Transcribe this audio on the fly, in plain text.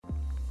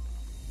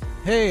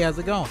Hey, how's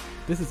it going?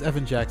 This is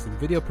Evan Jackson,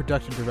 Video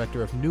Production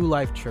Director of New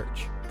Life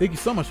Church. Thank you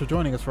so much for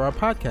joining us for our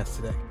podcast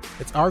today.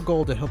 It's our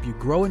goal to help you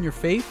grow in your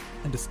faith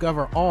and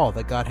discover all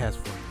that God has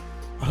for you.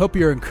 I hope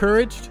you're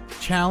encouraged,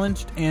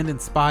 challenged, and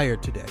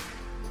inspired today.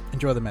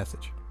 Enjoy the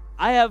message.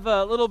 I have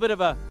a little bit of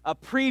a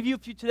preview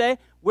for you today.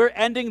 We're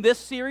ending this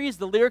series,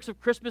 The Lyrics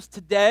of Christmas,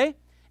 today.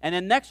 And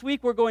then next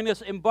week, we're going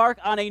to embark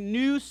on a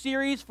new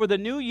series for the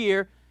new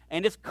year,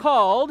 and it's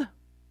called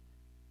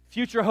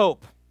Future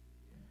Hope.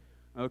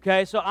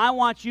 Okay, so I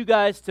want you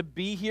guys to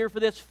be here for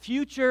this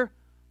Future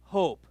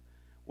Hope.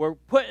 We're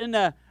putting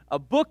a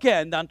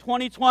bookend on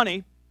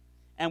 2020,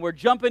 and we're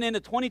jumping into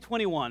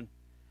 2021.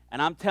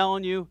 And I'm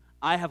telling you,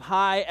 I have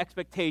high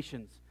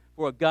expectations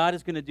for what God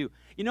is going to do.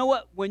 You know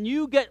what? When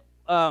you get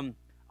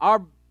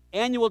our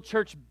annual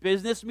church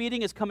business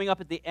meeting is coming up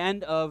at the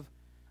end of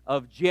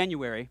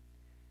January,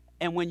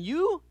 and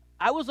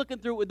I was looking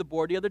through it with the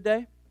board the other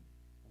day.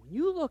 When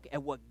you look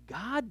at what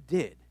God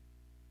did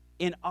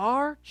in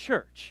our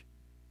church,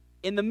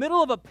 in the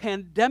middle of a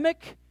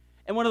pandemic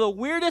and one of the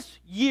weirdest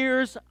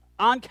years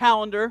on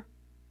calendar,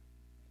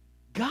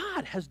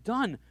 God has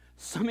done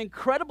some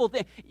incredible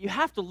things. You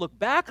have to look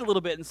back a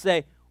little bit and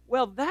say,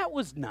 well, that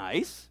was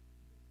nice.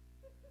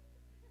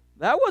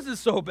 That wasn't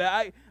so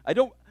bad.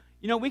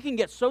 We can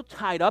get so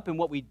tied up in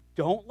what we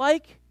don't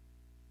like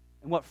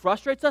and what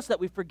frustrates us that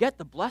we forget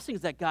the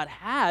blessings that God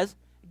has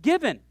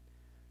given.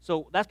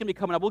 So that's going to be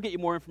coming up. We'll get you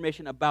more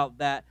information about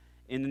that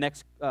in the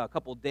next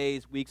couple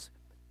days, weeks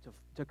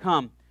to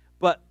come.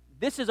 But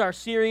this is our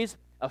series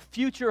of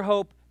future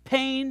hope,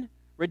 pain,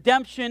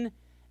 redemption,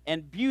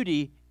 and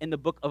beauty in the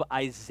book of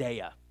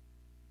Isaiah.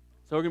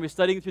 So we're going to be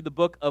studying through the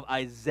book of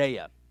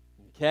Isaiah,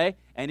 okay?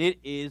 And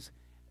it's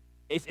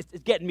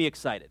getting me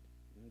excited,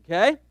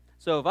 okay?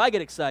 So if I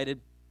get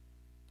excited,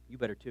 you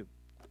better too.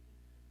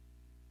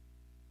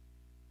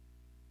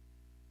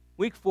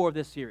 Week 4 of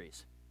this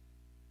series.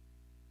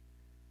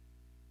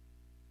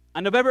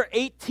 On November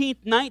 18th,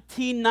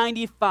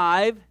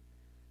 1995,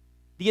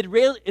 the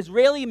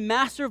Israeli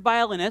master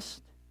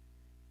violinist,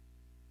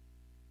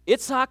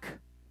 Itzhak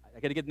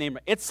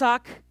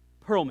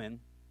Perlman,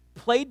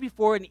 played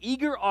before an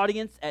eager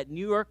audience at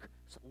New York's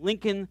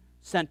Lincoln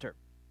Center.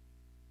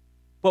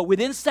 But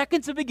within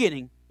seconds of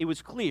beginning, it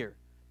was clear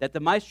that the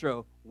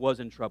maestro was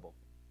in trouble.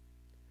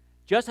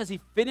 Just as he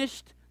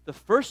finished the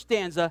first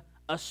stanza,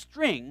 a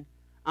string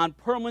on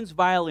Perlman's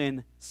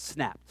violin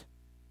snapped.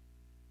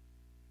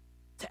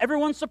 To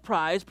everyone's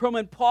surprise,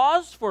 Perlman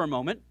paused for a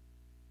moment,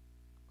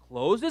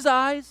 closed his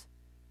eyes,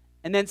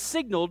 and then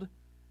signaled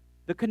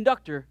the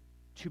conductor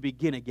to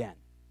begin again.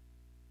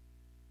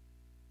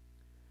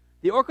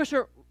 The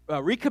orchestra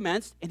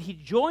recommenced, and he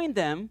joined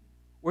them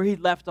where he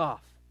left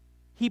off.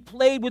 He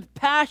played with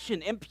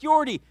passion and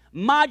purity,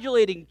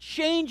 modulating,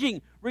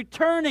 changing,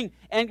 returning,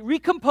 and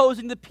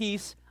recomposing the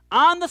piece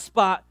on the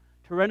spot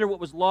to render what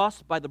was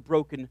lost by the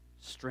broken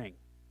string.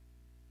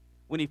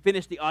 When he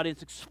finished, the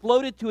audience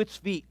exploded to its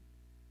feet.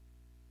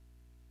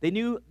 They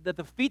knew that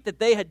the feat that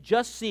they had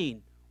just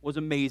seen was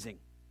amazing.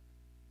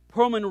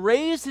 Perlman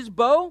raised his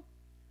bow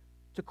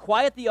to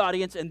quiet the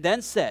audience and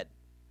then said,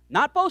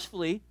 not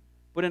boastfully,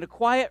 but in a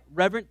quiet,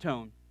 reverent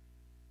tone,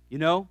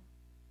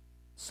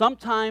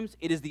 sometimes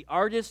it is the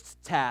artist's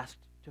task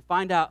to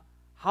find out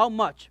how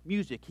much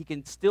music he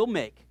can still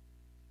make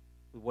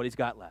with what he's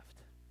got left.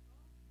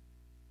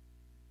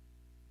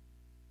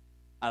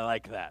 I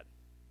like that.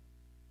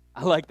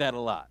 I like that a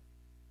lot.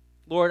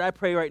 Lord, I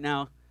pray right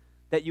now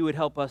that you would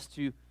help us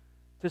to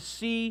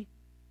see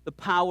the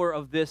power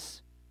of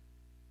this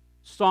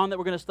song that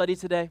we're going to study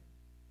today.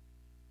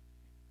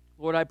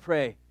 Lord, I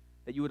pray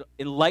that you would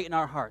enlighten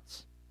our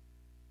hearts.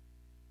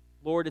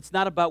 Lord, it's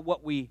not about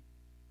what we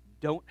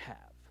don't have.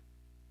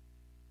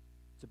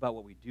 It's about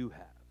what we do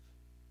have.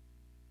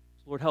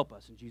 So Lord, help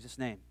us in Jesus'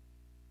 name.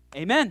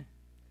 Amen.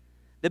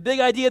 The big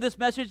idea of this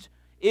message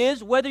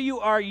is whether you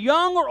are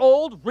young or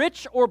old,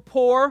 rich or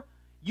poor,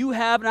 you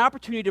have an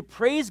opportunity to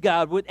praise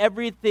God with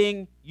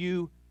everything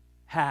you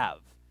have.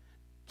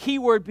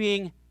 Keyword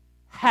being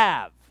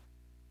have.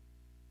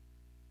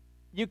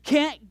 You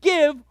can't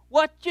give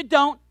what you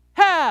don't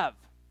have.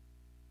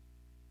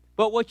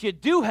 But what you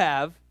do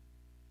have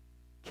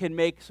can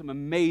make some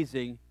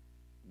amazing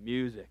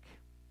music.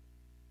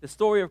 The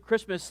story of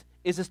Christmas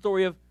is a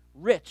story of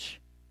rich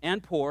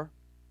and poor,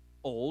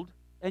 old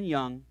and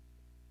young,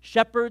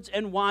 shepherds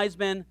and wise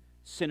men,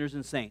 sinners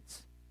and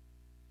saints,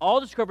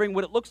 all discovering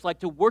what it looks like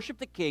to worship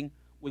the King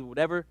with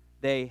whatever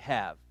they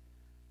have,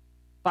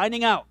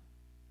 finding out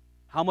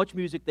how much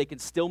music they can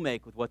still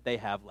make with what they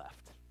have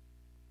left.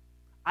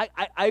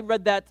 I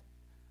read that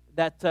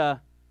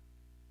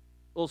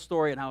little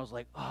story and I was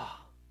like, oh,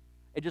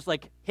 it just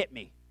hit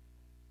me.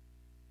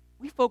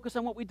 We focus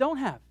on what we don't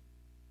have.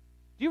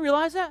 Do you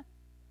realize that?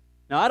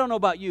 Now, I don't know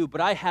about you,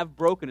 but I have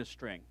broken a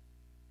string.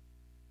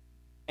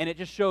 And it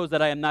just shows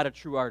that I am not a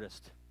true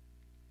artist.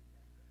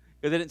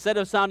 Because instead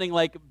of sounding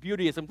like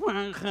beauty, it's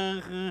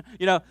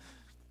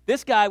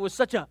this guy was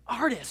such an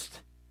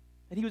artist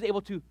that he was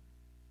able to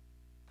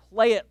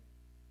play it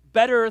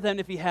better than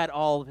if he had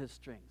all of his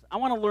strings. I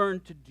want to learn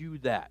to do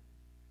that.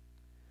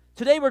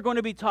 Today we're going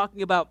to be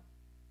talking about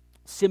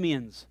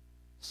Simeon's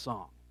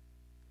song.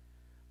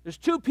 There's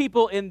two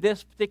people in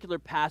this particular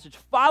passage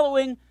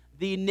following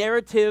the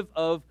narrative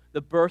of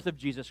the birth of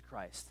Jesus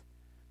Christ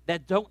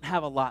that don't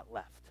have a lot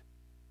left.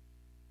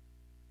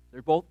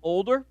 They're both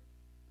older.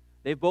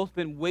 They've both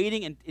been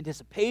waiting in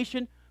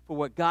anticipation for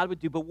what God would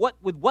do. But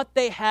with what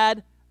they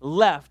had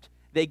left,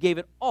 they gave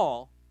it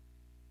all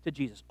to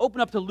Jesus.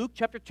 Open up to Luke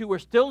chapter 2. We're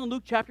still in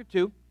Luke chapter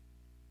 2.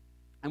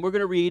 And we're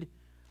going to read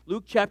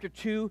Luke chapter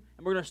 2,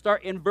 and we're going to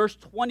start in verse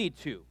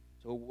 22.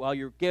 So while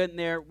you're getting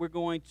there, we're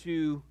going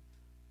to...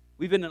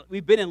 We've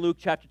been in Luke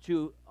chapter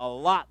 2 a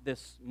lot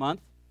this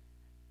month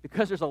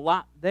because there's a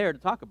lot there to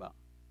talk about.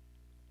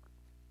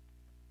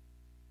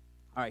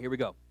 All right, here we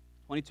go.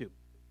 22.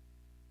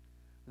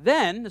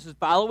 Then, this is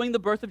following the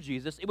birth of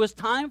Jesus, it was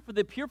time for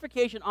the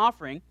purification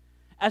offering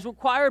as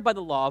required by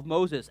the law of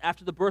Moses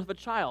after the birth of a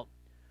child.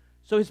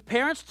 So his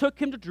parents took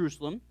him to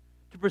Jerusalem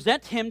to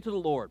present him to the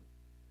Lord.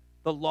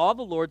 The law of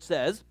the Lord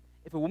says,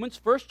 if a woman's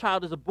first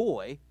child is a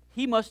boy,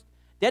 he must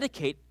be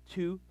dedicated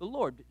to the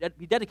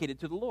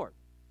Lord.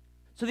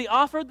 So they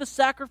offered the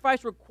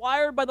sacrifice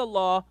required by the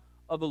law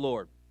of the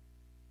Lord,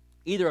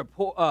 either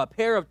a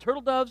pair of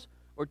turtle doves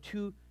or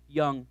 2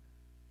 young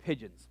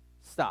pigeons.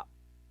 Stop.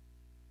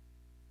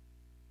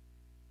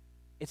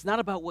 It's not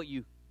about what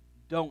you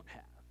don't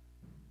have.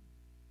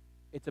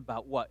 It's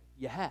about what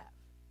you have.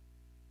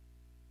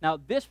 Now,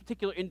 this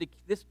particular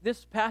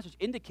this passage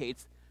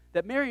indicates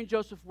that Mary and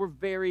Joseph were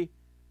very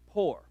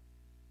poor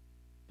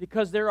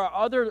because there are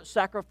other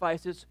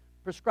sacrifices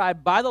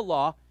prescribed by the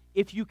law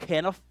if you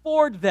can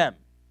afford them.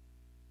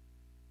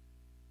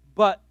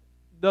 But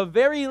the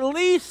very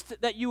least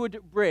that you would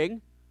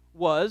bring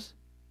was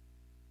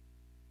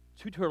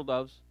 2 turtle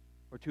doves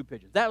or 2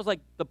 pigeons. That was like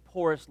the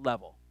poorest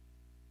level.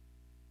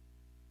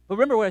 But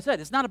remember what I said.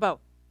 It's not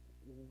about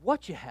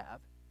what you have,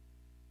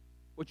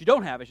 what you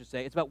don't have, I should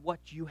say. It's about what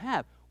you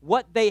have.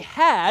 What they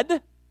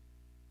had,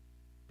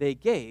 they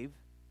gave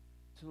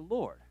to the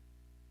Lord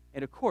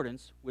in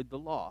accordance with the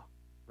law,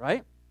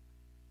 right?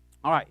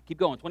 All right, keep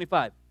going.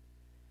 25.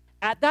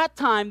 At that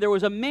time, there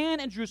was a man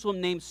in Jerusalem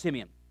named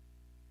Simeon.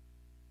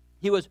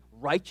 He was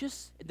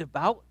righteous and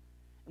devout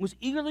and was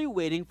eagerly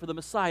waiting for the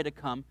Messiah to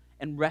come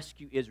and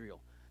rescue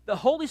Israel. The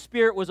Holy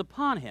Spirit was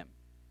upon him,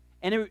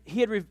 and he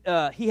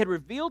had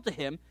revealed to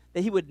him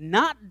that he would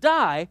not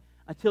die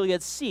until he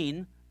had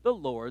seen the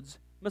Lord's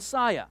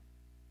Messiah.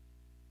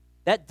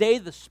 That day,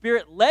 the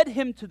Spirit led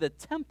him to the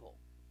temple.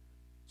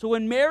 So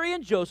when Mary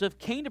and Joseph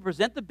came to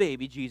present the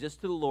baby, Jesus,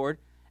 to the Lord,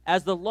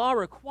 as the law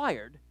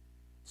required,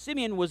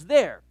 Simeon was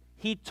there.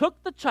 He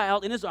took the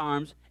child in his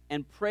arms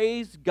and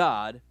praised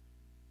God,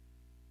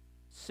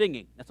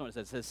 singing. That's not what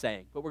it says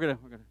saying, but we're gonna.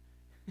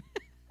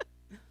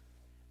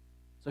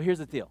 So here's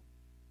the deal.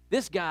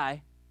 This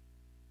guy,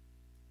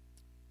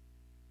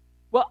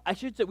 well, I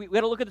should say, we got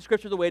to look at the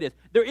scripture the way it is.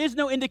 There is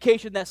no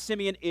indication that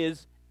Simeon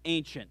is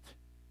ancient.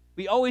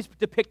 We always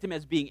depict him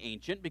as being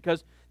ancient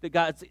because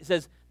God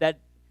says that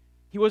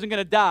he wasn't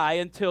going to die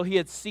until he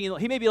had seen,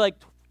 he may be like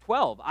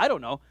 12, I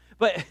don't know,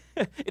 but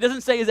it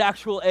doesn't say his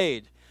actual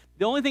age.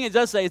 The only thing it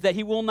does say is that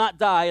he will not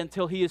die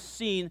until he has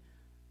seen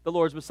the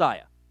Lord's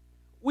Messiah.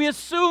 We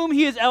assume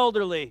he is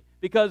elderly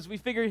because we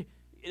figure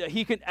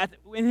he can,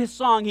 in his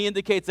song, he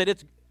indicates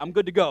that I'm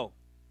good to go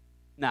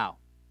now.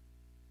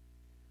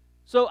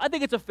 So I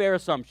think it's a fair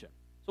assumption.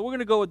 So we're going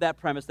to go with that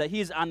premise that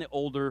he's on the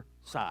older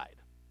side.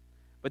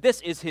 But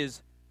this is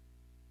his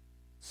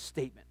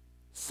statement.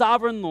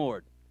 Sovereign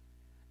Lord,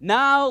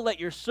 now let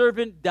your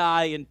servant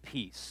die in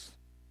peace,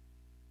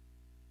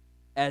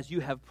 as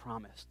you have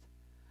promised.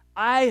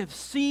 I have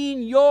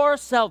seen your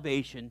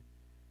salvation,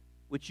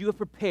 which you have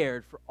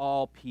prepared for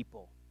all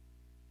people.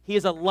 He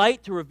is a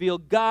light to reveal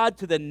God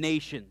to the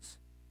nations,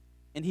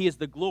 and he is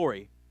the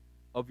glory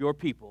of your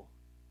people,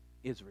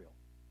 Israel.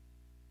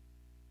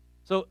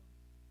 So,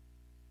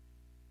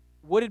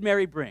 what did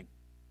Mary bring?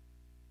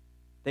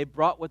 They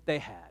brought what they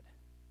had.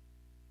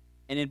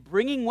 And in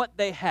bringing what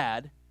they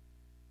had,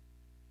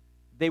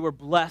 they were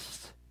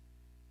blessed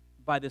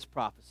by this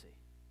prophecy.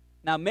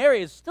 Now,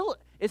 Mary is still,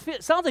 it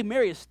sounds like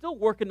Mary is still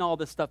working all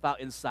this stuff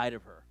out inside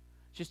of her.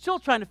 She's still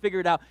trying to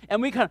figure it out.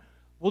 And we kind of,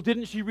 well,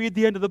 didn't she read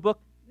the end of the book?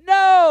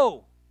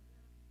 No!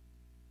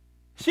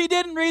 She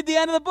didn't read the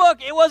end of the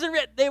book. It wasn't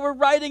written. They were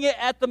writing it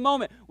at the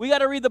moment. We got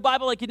to read the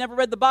Bible like you never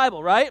read the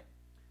Bible, right?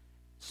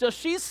 So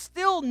she's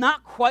still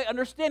not quite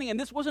understanding. And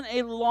this wasn't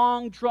a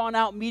long,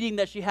 drawn-out meeting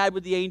that she had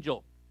with the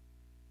angel.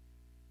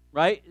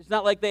 Right? It's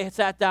not like they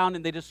sat down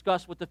and they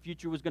discussed what the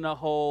future was going to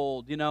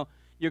hold. You know,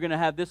 you're going to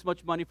have this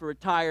much money for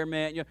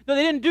retirement. No,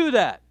 they didn't do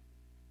that.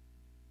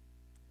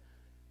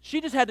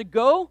 She just had to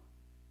go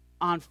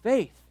on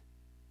faith.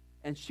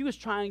 And she was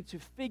trying to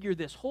figure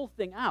this whole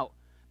thing out.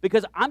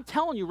 Because I'm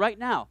telling you right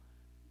now,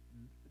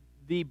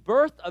 the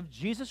birth of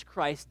Jesus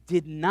Christ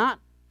did not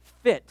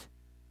fit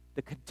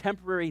the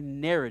contemporary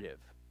narrative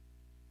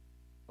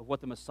of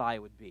what the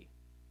Messiah would be.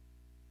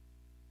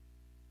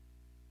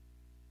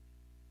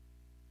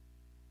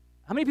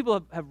 How many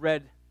people have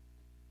read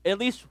at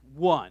least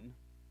one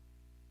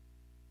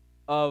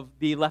of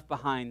the Left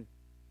Behind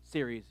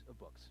series of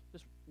books.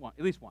 Just one,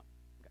 at least one.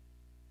 Okay.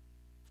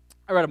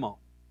 I read them all.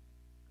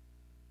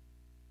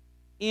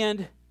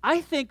 And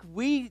I think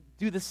we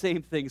do the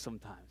same thing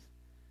sometimes.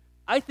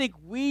 I think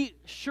we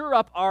sure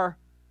up our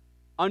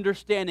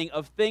understanding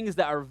of things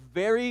that are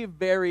very,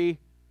 very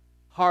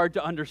hard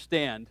to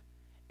understand.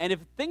 And if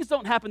things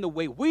don't happen the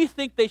way we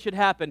think they should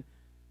happen,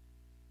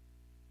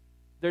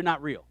 they're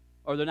not real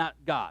or they're not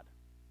God.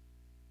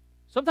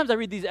 Sometimes I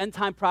read these end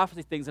time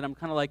prophecy things and I'm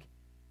kind of like,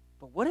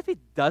 but what if it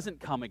doesn't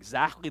come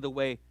exactly the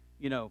way,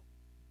 Tim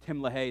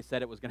LaHaye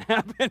said it was going to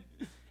happen?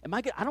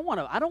 I don't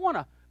want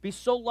to be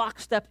so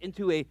lockstep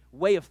into a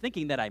way of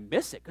thinking that I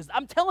miss it, because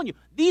I'm telling you,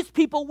 these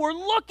people were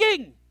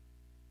looking.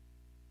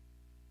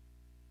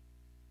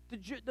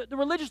 The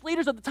religious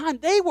leaders of the time,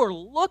 they were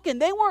looking.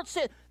 They weren't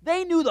sitting.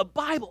 They knew the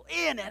Bible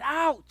in and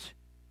out,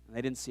 and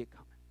they didn't see it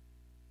coming.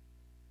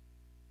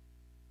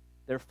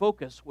 Their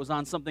focus was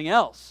on something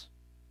else.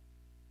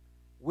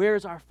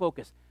 Where's our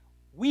focus?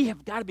 We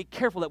have got to be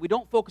careful that we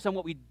don't focus on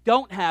what we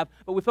don't have,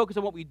 but we focus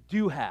on what we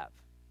do have.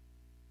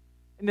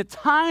 In the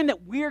time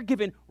that we're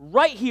given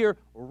right here,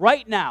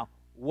 right now,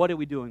 what are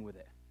we doing with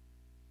it?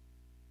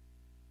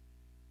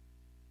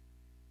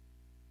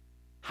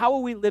 How are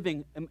we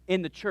living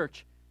in the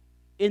church,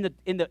 in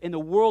the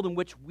world in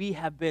which we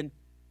have been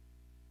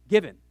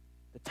given?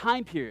 The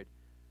time period.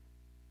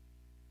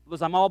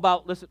 Listen, I'm all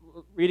about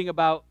reading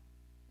about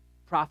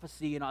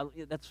prophecy, and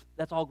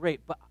that's all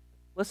great. But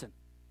listen,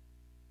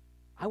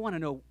 I want to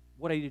know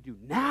what I need to do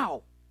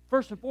now,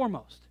 first and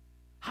foremost.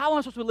 How am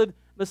I supposed to live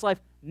this life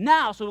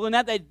now so when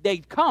that day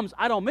comes,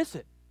 I don't miss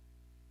it?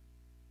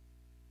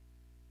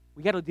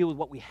 We got to deal with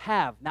what we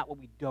have, not what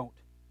we don't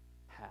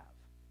have.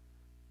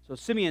 So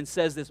Simeon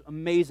says this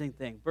amazing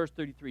thing, verse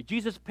 33.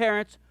 Jesus'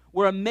 parents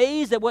were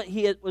amazed at what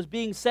was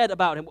being said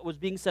about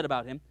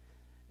him.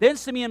 Then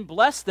Simeon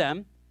blessed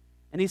them,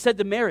 and he said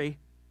to Mary,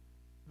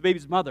 the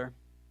baby's mother,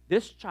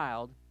 "This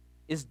child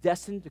is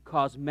destined to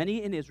cause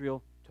many in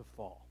Israel to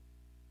fall."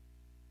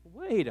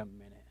 Wait a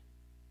minute.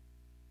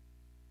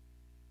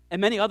 And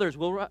many others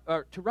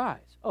to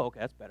rise. Oh, okay,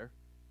 that's better.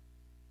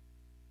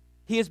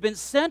 He has been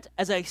sent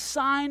as a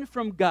sign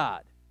from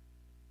God,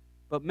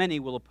 but many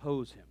will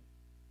oppose him.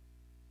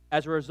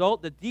 As a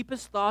result, the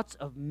deepest thoughts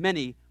of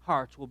many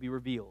hearts will be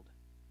revealed,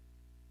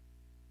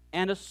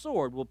 and a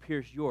sword will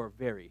pierce your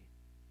very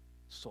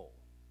soul.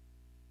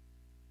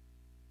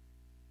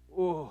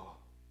 Oh.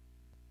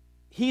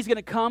 He's going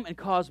to come and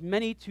cause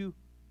many to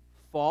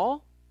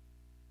fall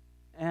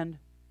and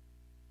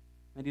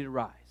many to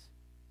rise.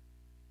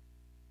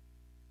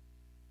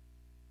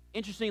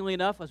 Interestingly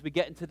enough, as we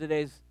get into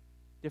today's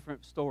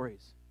different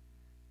stories,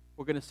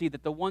 we're going to see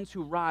that the ones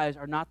who rise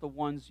are not the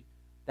ones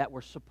that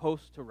were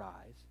supposed to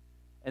rise,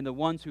 and the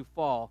ones who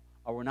fall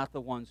are not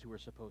the ones who were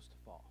supposed to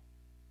fall.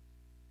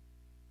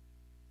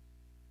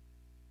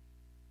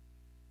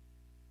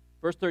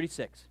 Verse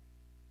 36.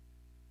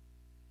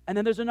 And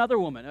then there's another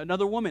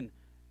woman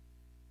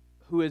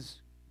who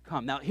has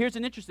come. Now, here's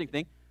an interesting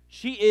thing.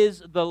 She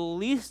is the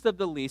least of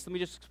the least. Let me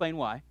just explain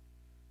why.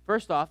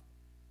 First off,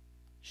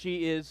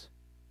 she is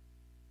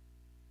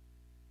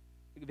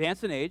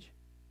advanced in age.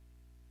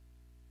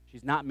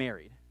 She's not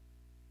married.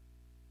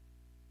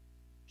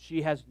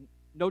 She has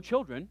no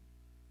children.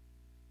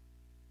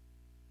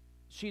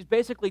 She's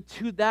basically,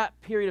 to that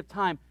period of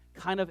time,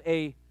 kind of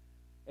a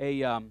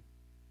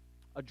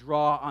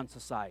draw on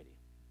society.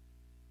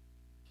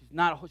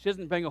 She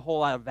doesn't bring a whole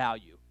lot of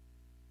value,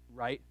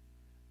 right?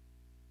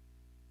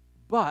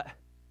 But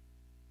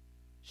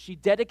she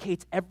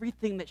dedicates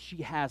everything that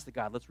she has to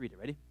God. Let's read it.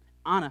 Ready?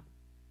 Anna,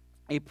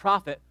 a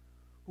prophet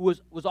who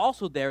was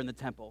also there in the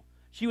temple.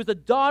 She was the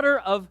daughter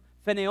of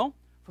Phanuel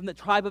from the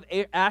tribe of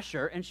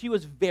Asher, and she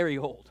was very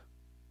old.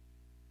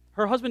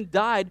 Her husband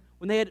died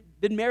when they had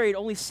been married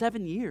only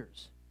 7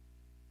 years.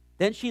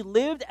 Then she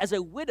lived as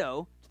a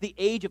widow to the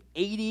age of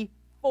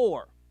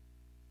 84.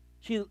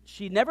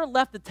 She never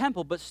left the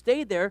temple, but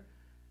stayed there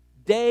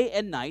day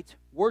and night,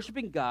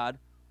 worshiping God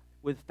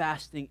with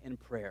fasting and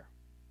prayer.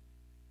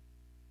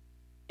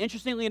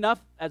 Interestingly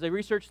enough, as I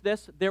researched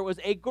this, there was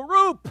a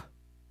group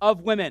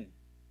of women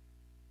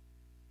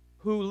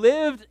who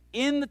lived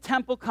in the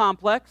temple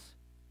complex.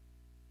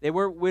 They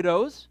were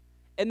widows,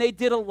 and they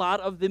did a lot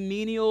of the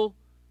menial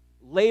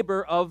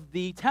labor of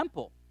the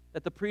temple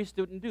that the priests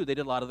didn't do. They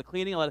did a lot of the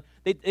cleaning.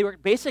 They were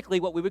basically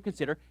what we would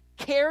consider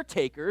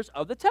caretakers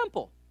of the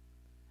temple.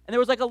 And there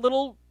was like a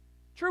little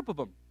troop of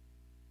them,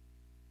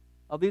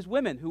 of these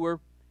women who were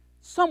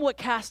somewhat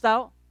cast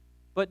out,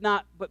 but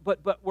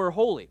were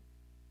holy.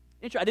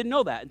 I didn't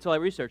know that until I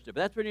researched it,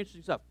 but that's pretty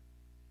interesting stuff.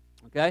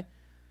 Okay?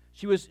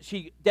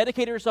 She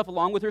dedicated herself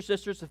along with her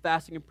sisters to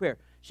fasting and prayer.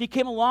 She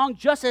came along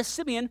just as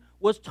Simeon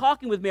was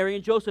talking with Mary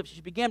and Joseph.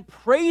 She began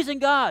praising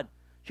God.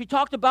 She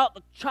talked about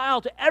the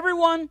child to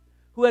everyone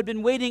who had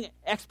been waiting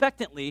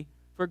expectantly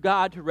for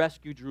God to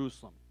rescue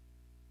Jerusalem.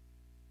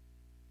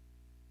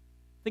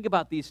 Think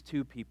about these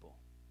two people.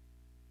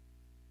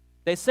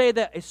 They say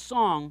that a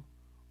song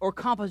or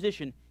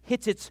composition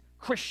hits its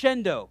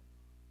crescendo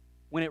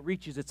when it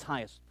reaches its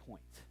highest point.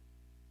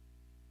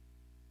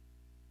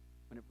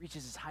 when it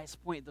reaches its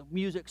highest point, the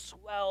music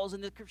swells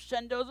and the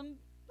crescendos and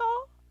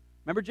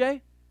Remember,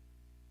 Jay?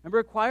 Remember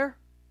a choir?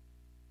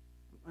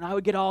 When I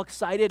would get all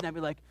excited and I'd be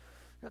like,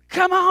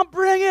 come on,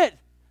 bring it.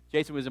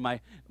 Jason was in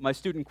my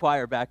student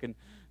choir back when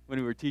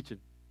we were teaching.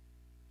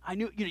 I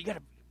knew, you got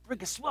to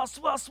bring a swell.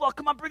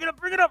 Come on, bring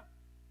it up.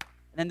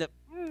 And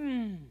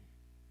then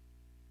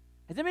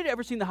Has anybody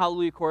ever seen the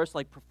Hallelujah chorus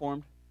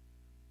performed?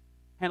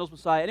 Handel's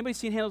Messiah. Anybody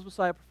seen Handel's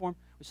Messiah perform?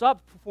 We saw it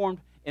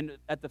performed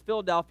at the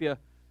Philadelphia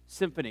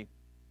Symphony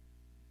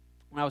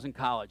when I was in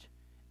college.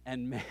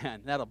 And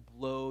man, that'll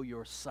blow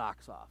your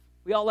socks off.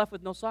 We all left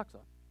with no socks on.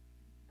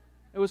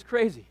 It was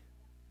crazy.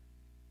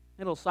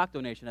 A little sock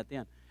donation at the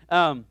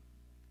end.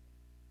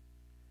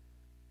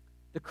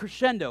 The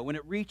crescendo, when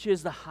it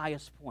reaches the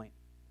highest point,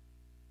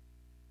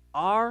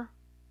 our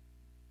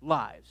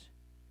lives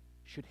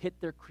should hit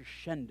their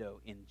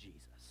crescendo in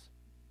Jesus.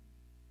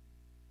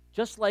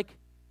 Just like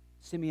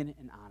Simeon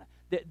and Anna.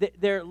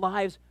 Their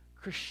lives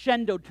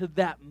crescendo to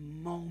that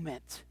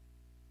moment.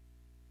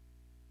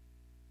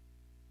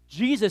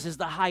 Jesus is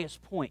the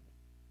highest point.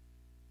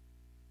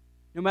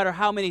 No matter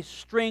how many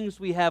strings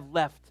we have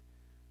left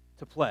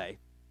to play,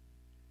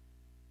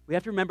 we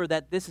have to remember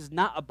that this is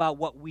not about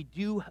what we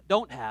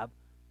don't have,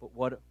 but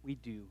what we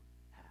do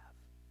have.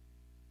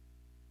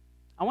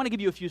 I want to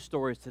give you a few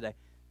stories today.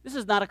 This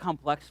is not a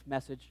complex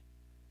message.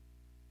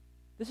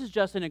 This is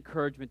just an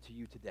encouragement to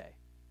you today.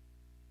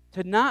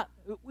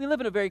 We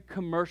live in a very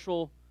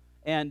commercial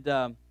and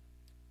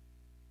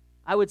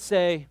I would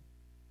say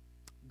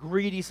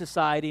greedy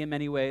society in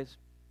many ways.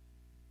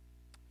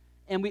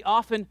 And we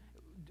often,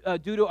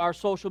 due to our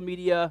social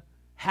media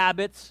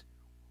habits,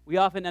 we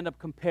often end up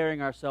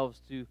comparing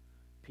ourselves to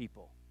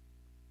people.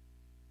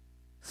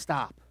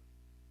 Stop.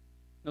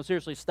 No,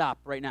 seriously, stop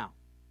right now.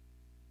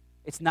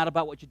 It's not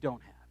about what you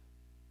don't have.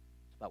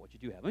 It's about what you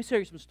do have. Let me share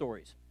you some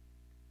stories.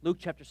 Luke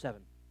chapter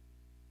 7.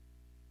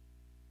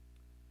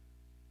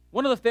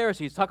 One of the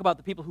Pharisees, talk about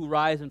the people who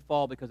rise and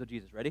fall because of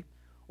Jesus. Ready?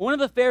 One of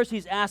the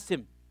Pharisees asked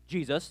him,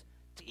 Jesus,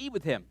 to eat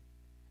with him.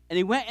 And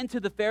he went into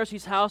the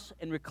Pharisee's house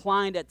and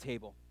reclined at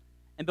table.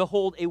 And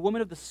behold, a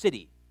woman of the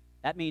city,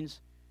 that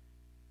means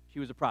she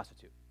was a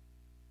prostitute,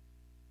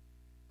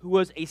 who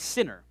was a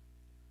sinner,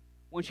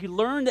 when she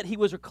learned that he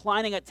was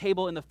reclining at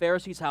table in the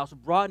Pharisee's house,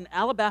 brought an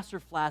alabaster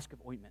flask of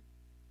ointment.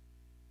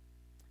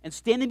 And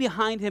standing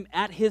behind him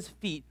at his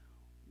feet,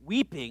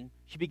 weeping,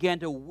 she began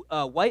to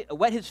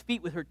wet his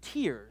feet with her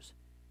tears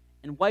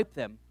and wiped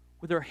them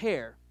with her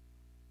hair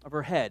of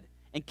her head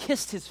and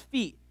kissed his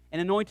feet and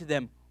anointed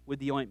them with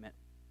the ointment.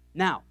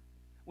 Now,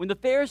 when the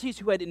Pharisees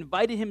who had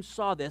invited him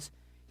saw this,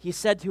 he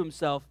said to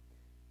himself,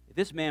 if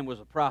this man was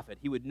a prophet,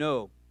 he would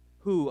know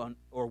who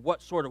or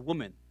what sort of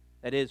woman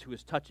that is who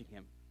is touching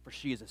him, for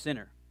she is a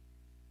sinner.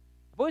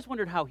 I've always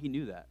wondered how he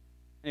knew that.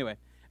 Anyway,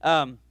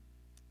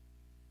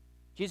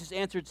 Jesus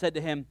answered, said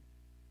to him,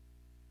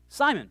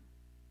 Simon,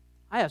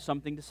 I have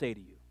something to say to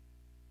you.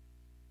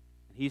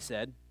 And he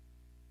said,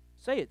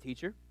 say it,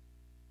 teacher.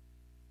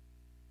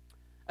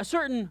 A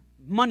certain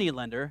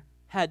moneylender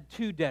had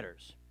two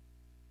debtors.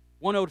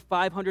 One owed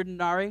 500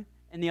 denarii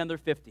and the other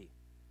 50.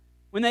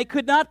 When they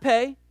could not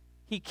pay,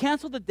 he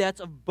canceled the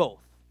debts of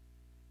both.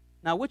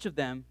 Now which of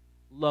them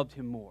loved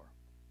him more?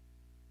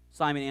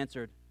 Simon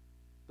answered,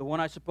 the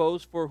one, I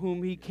suppose, for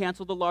whom he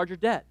canceled the larger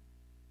debt.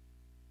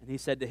 And he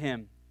said to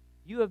him,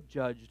 you have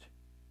judged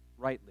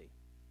rightly.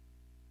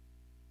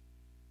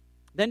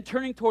 Then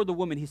turning toward the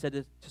woman, he said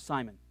to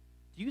Simon,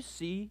 do you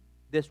see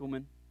this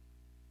woman?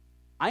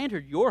 I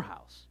entered your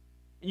house,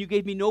 and you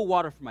gave me no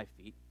water for my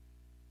feet,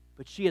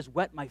 but she has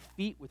wet my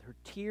feet with her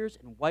tears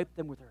and wiped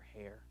them with her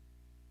hair.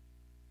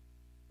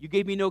 You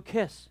gave me no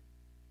kiss,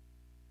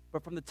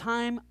 but from the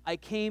time I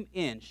came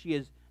in, she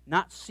has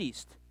not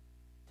ceased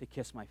to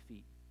kiss my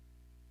feet.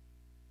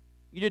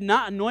 You did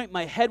not anoint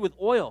my head with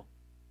oil,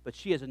 but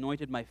she has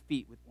anointed my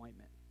feet with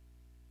ointment.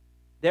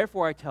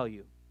 Therefore I tell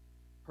you,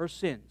 her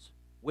sins,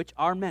 which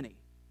are many,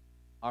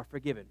 are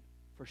forgiven,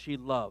 for she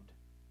loved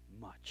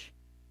much.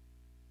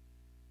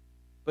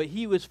 But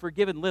he who is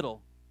forgiven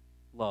little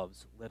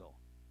loves little.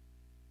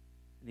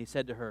 And he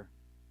said to her,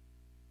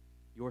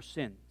 your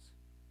sins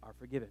are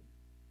forgiven.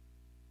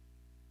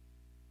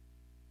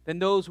 Then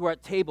those who were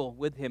at table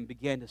with him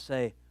began to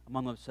say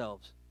among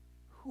themselves,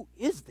 who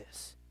is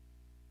this,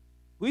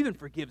 who even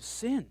forgives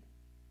sin?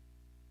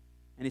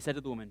 And he said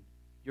to the woman,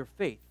 your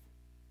faith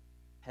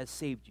has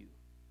saved you.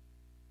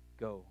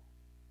 Go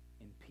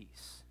in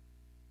peace.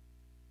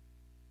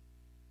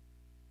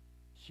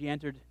 She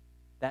entered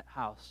that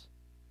house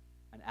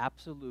an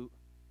absolute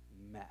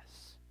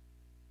mess.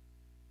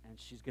 And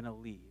she's going to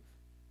leave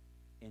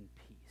in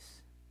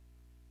peace.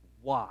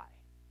 Why?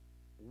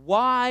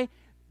 Why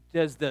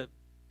is the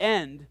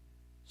end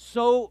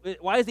so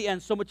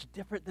much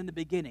different than the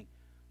beginning?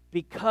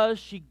 Because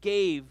she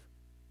gave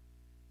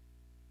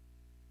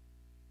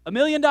 $1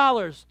 million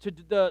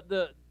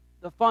to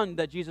the fund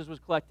that Jesus was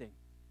collecting.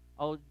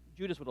 Oh,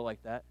 Judas would have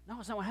liked that. No,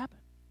 that's not what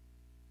happened.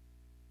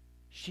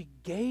 She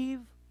gave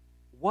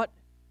what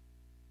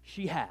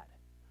she had.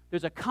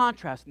 There's a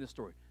contrast in this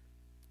story.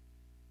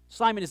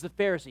 Simon is the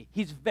Pharisee.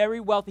 He's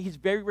very wealthy. He's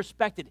very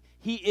respected.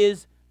 He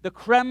is the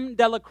creme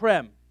de la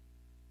creme.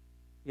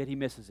 Yet he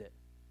misses it.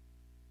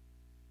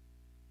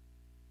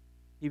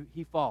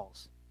 He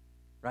falls,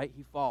 right?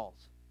 He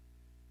falls.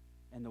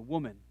 And the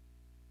woman,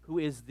 who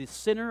is the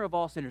sinner of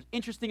all sinners,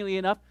 interestingly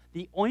enough,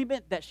 the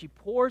ointment that she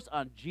pours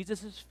on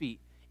Jesus'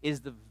 feet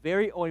is the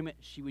very ointment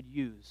she would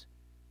use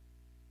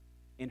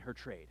in her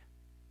trade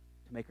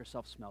to make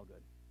herself smell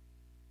good.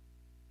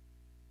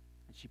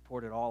 And she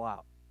poured it all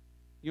out.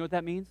 You know what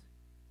that means?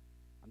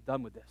 I'm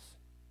done with this.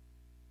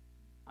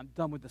 I'm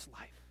done with this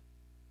life.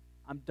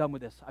 I'm done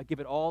with this. I give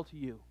it all to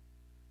you.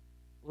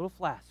 A little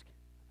flask.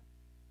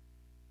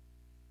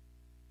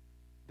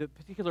 The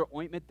particular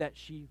ointment that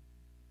she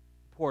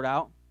poured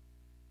out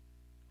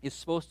is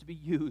supposed to be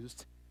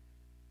used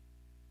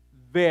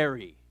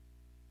very,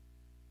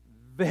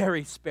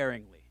 very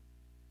sparingly.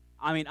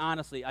 I mean,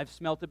 honestly, I've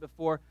smelt it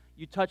before.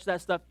 You touch that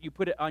stuff, you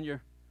put it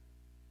on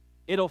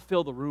it'll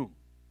fill the room.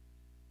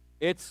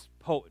 It's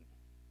potent.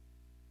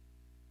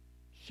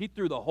 She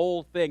threw the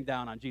whole thing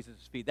down on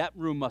Jesus' feet. That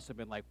room must have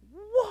been like,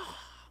 whoa!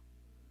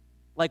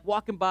 Like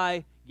walking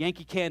by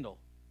Yankee Candle.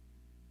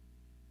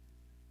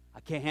 I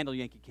can't handle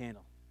Yankee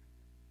Candle.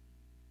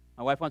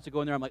 My wife wants to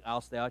go in there. I'm like,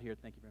 I'll stay out here.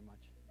 Thank you very much.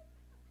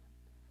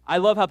 I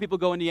love how people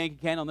go into Yankee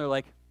Candle and they're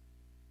like,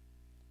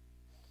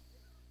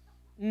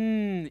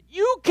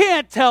 you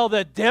can't tell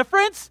the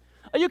difference.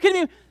 Are you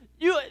kidding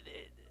me?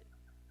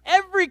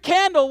 Every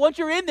candle, once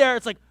you're in there,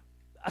 it's like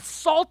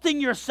assaulting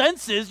your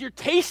senses. You're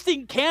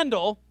tasting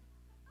candle.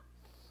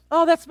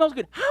 Oh, that smells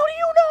good. How do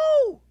you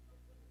know?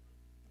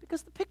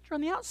 Because the picture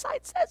on the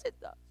outside says it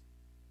does.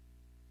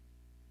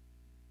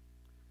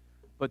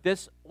 But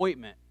this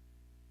ointment,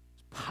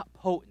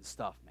 potent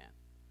stuff, man.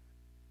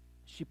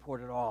 She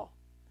poured it all.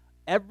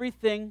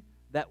 Everything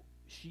that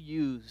she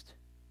used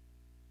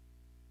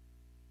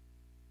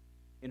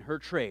in her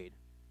trade,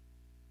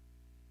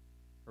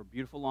 her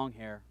beautiful long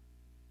hair,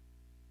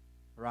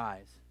 her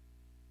eyes,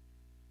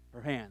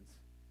 her hands,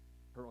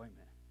 her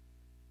ointment,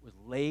 was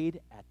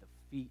laid at the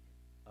feet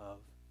of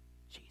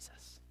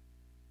Jesus.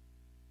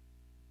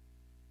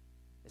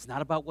 It's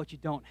not about what you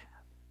don't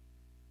have.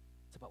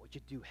 It's about what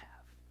you do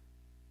have.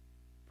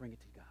 Bring it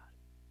to God.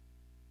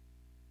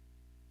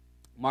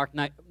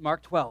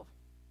 Mark 12.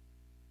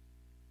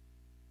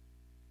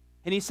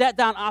 And he sat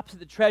down opposite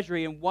the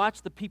treasury and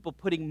watched the people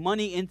putting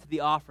money into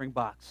the offering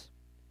box.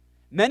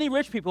 Many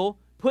rich people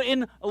put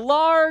in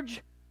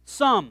large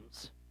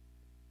sums.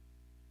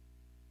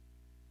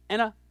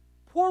 And a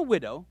poor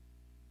widow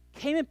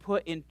came and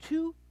put in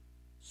 2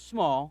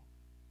 small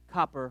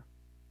copper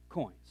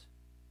coins,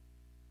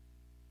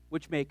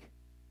 which make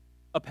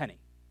a penny.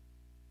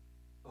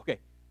 Okay,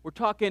 we're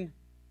talking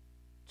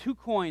 2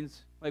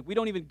 coins, like we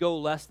don't even go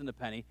less than a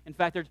penny. In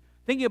fact, they're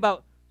thinking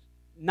about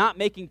not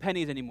making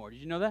pennies anymore. Did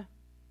you know that?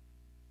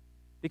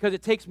 Because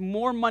it takes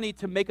more money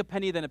to make a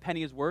penny than a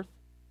penny is worth.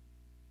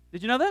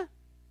 Did you know that?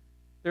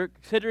 They're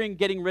considering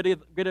getting rid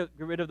of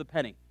the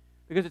penny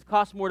because it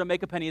costs more to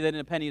make a penny than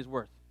a penny is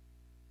worth.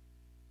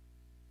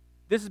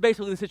 This is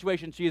basically the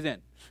situation she is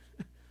in.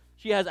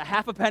 She has a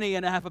half a penny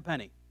and a half a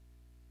penny.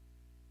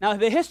 Now,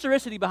 the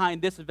historicity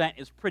behind this event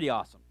is pretty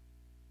awesome.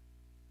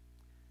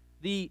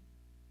 The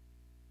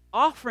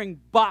offering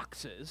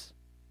boxes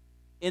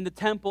in the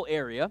temple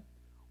area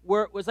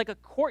was like a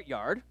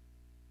courtyard,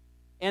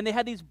 and they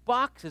had these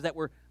boxes that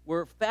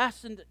were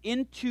fastened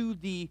into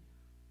the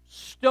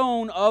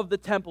stone of the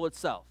temple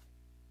itself.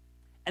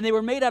 And they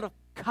were made out of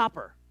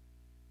copper.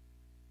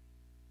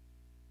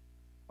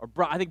 Or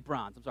bronze.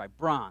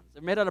 Bronze.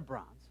 They're made out of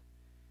bronze.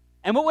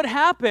 And what would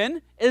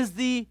happen is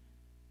the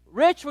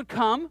rich would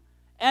come,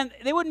 and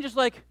they wouldn't just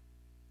like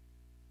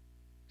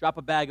drop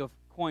a bag of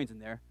coins in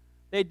there.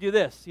 They'd do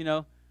this,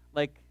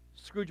 like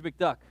Scrooge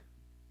McDuck.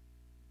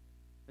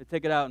 They'd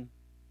take it out and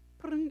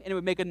it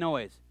would make a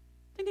noise.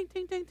 Ding, ding,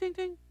 ding, ding, ding,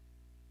 ding.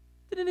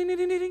 Ding, ding, ding,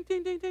 ding, ding,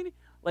 ding, ding, ding.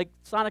 Like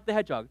Sonic the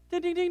Hedgehog.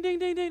 Ding, ding, ding, ding,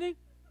 ding, ding, ding.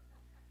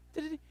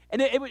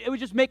 And it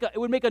would just make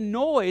a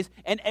noise,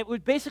 and it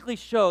would basically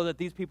show that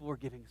these people were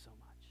giving so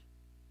much.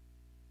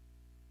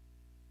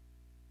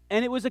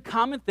 And it was a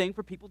common thing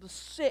for people to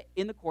sit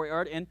in the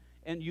courtyard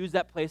and use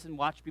that place and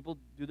watch people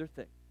do their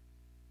thing.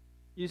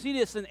 You see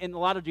this in a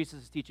lot of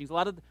Jesus' teachings. A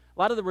lot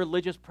of the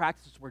religious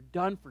practices were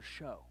done for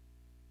show.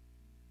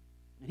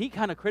 And he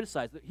kind of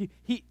criticized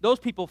it. Those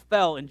people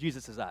fell in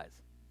Jesus' eyes.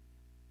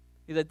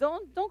 He said,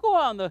 don't go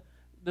out on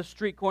the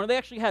street corner. They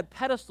actually had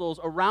pedestals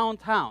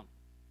around town,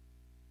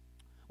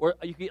 or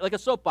you could, like a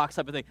soapbox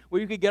type of thing, where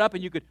you could get up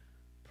and you could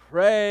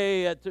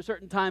pray at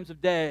certain times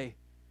of day,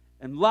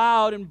 and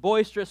loud and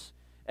boisterous,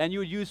 and you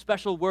would use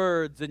special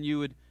words, and you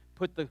would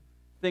put the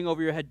thing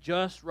over your head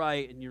just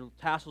right, and your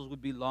tassels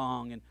would be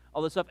long, and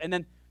all this stuff, and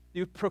then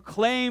you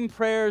proclaim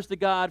prayers to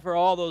God for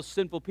all those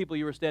sinful people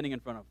you were standing in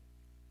front of.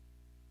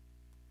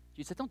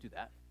 Jesus said, don't do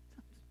that.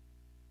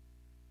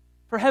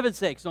 For heaven's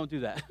sakes, don't do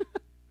that.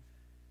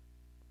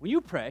 When you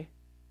pray,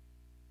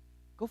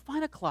 go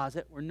find a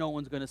closet where no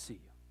one's going to see you.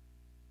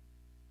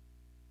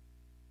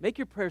 Make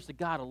your prayers to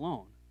God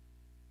alone,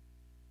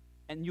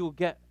 and you'll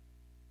get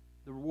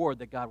the reward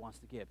that God wants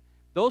to give.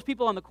 Those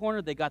people on the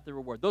corner, they got the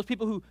reward. Those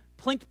people who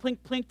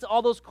plinked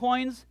all those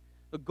coins,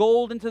 the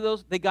gold into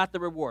those, they got the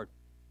reward.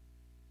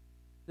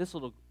 This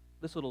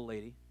little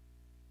lady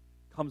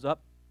comes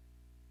up,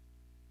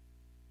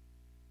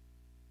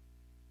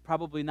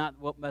 probably not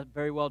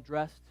very well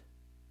dressed,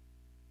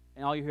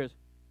 and all you hear is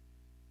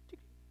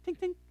tink,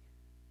 tink,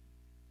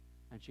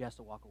 and she has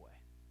to walk away.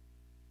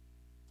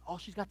 All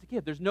she's got to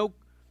give. There's no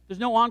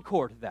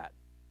encore to that.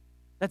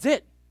 That's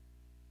it.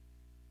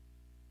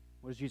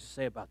 What does Jesus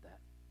say about that?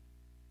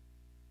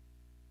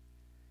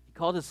 He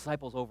called his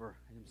disciples over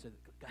and said,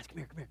 guys, come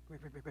here.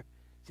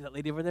 See that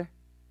lady over there?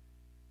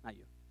 Not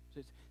you.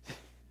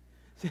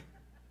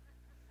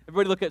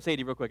 Everybody look at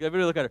Sadie real quick.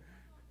 Everybody look at her.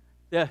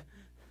 Yeah.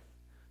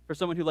 For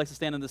someone who likes to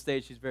stand on the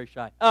stage, she's very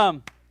shy.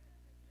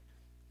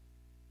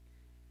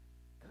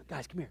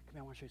 Guys, come here.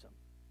 I want to show you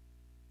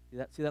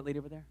something. See that lady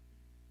over there?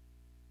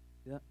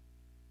 See that?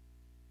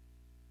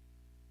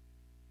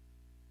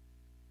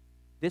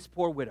 This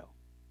poor widow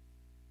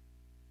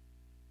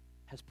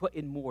has put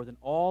in more than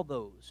all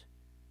those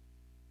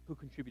who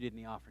contributed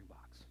in the offering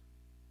box.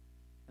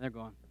 And they're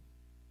going,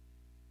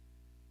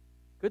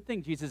 good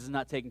thing Jesus is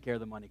not taking care of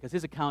the money, because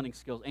his accounting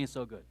skills ain't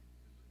so good.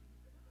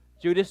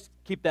 Judas,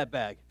 keep that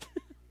bag.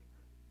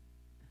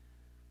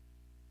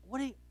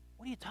 What are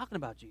you talking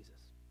about, Jesus?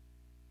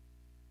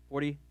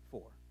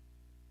 44.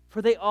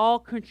 For they all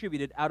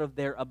contributed out of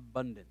their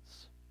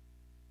abundance.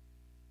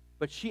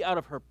 But she, out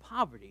of her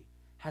poverty,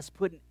 has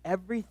put in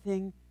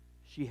everything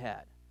she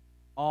had,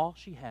 all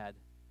she had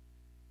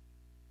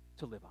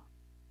to live on.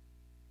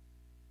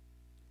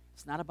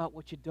 It's not about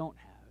what you don't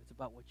have, it's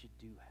about what you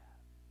do have.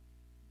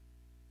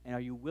 And are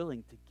you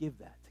willing to give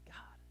that to God?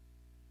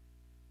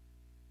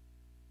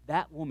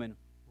 That woman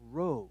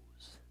rose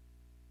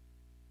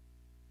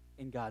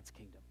in God's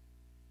kingdom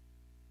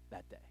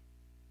that day.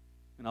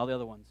 And all the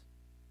other ones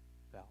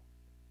fell.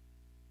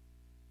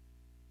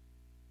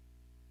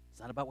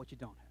 It's not about what you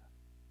don't have.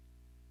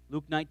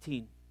 Luke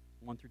 19,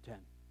 1 through 10.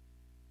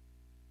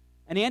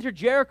 And he entered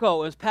Jericho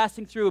and was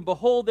passing through, and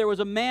behold, there was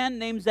a man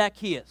named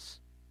Zacchaeus.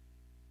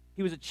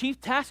 He was a chief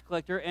tax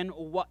collector and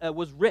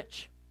was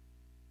rich.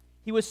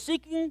 He was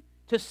seeking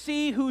to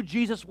see who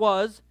Jesus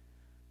was,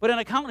 but on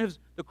account of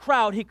the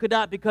crowd, he could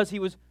not, because he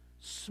was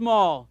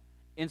small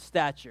in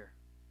stature.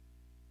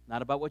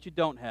 Not about what you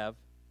don't have.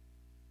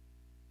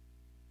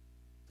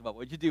 It's about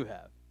what you do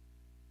have.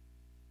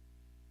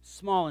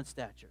 Small in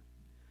stature.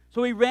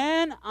 So he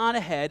ran on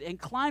ahead and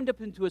climbed up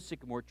into a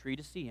sycamore tree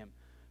to see him,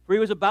 for he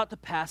was about to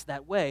pass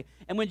that way.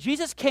 And when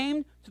Jesus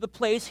came to the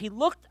place, he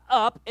looked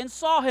up and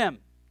saw him.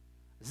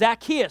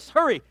 Zacchaeus,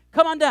 hurry,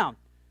 come on down,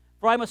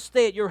 for I must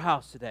stay at your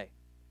house today.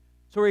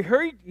 So he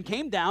hurried and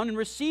came down and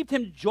received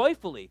him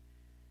joyfully.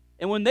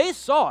 And when they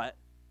saw it,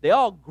 they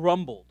all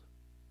grumbled.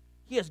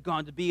 He has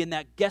gone to be in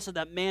that guest of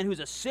that man who's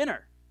a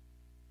sinner.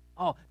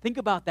 Oh, think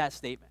about that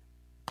statement.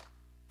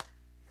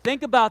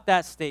 Think about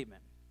that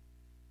statement.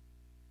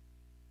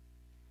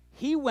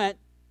 He went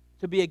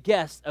to be a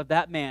guest of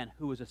that man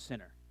who was a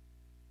sinner.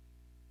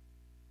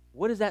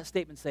 What does that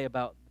statement say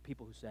about the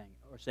people who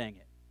are saying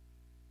it?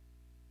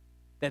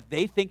 That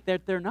they think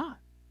that they're not.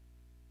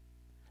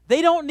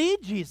 They don't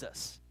need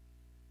Jesus.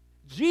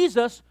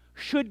 Jesus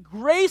should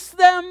grace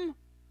them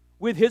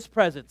with his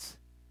presence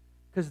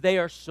because they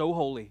are so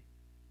holy.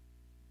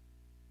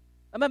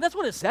 I mean, that's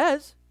what it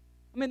says.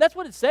 That's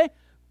what it says.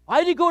 Why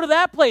did he go to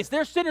that place?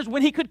 They're sinners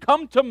when he could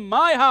come to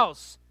my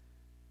house.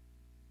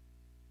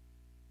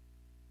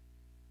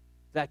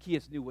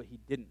 Zacchaeus knew what he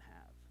didn't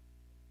have.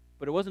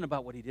 But it wasn't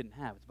about what he didn't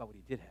have. It's about what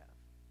he did have.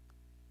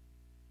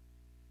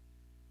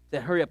 He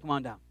said, hurry up, come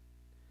on down.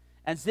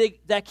 And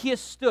Zacchaeus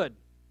stood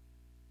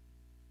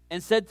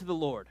and said to the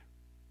Lord,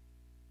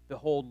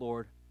 behold,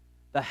 Lord,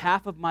 the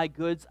half of my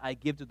goods I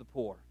give to the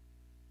poor.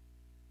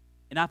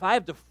 And if I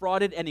have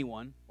defrauded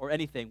anyone or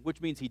anything,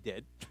 which means he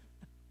did,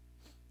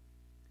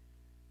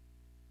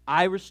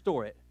 I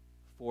restore it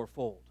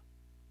fourfold.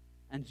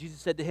 And Jesus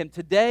said to him,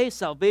 today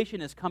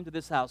salvation has come to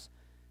this house,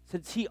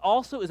 since he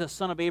also is a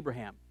son of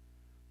Abraham.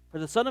 For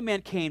the Son of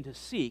Man came to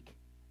seek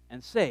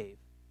and save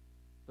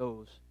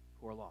those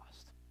who are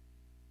lost.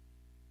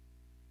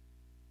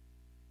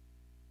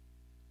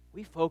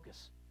 We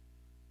focus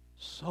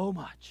so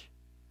much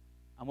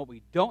on what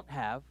we don't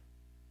have,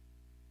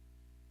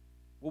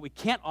 what we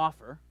can't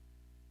offer,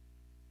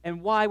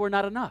 and why we're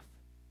not enough.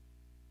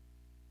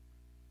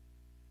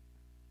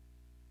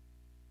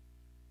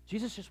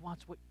 Jesus just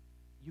wants what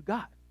you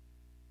got.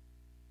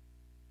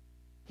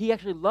 He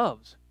actually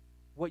loves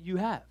what you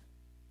have.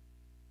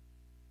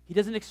 He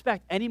doesn't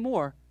expect any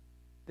more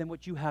than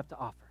what you have to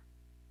offer.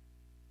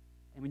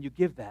 And when you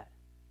give that,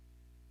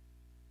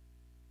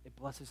 it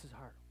blesses his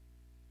heart.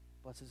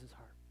 Blesses his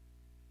heart.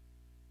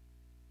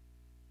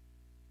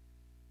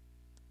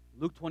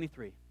 Luke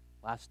 23,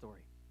 last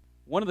story.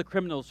 One of the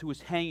criminals who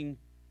was hanging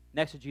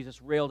next to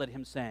Jesus railed at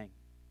him, saying,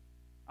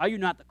 are you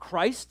not the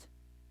Christ?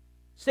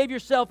 Save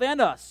yourself and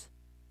us.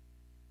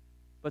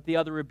 But the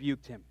other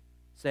rebuked him,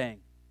 saying,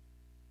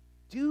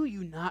 do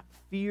you not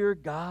fear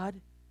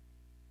God,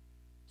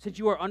 since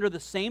you are under the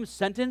same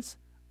sentence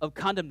of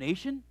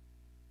condemnation?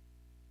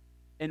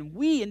 And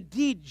we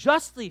indeed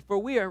justly, for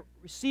we are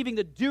receiving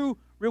the due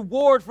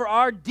reward for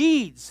our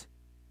deeds.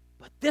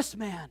 But this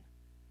man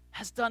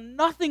has done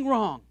nothing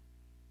wrong.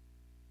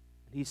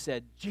 And he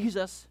said,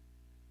 Jesus,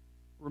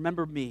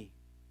 remember me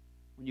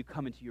when you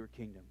come into your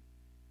kingdom.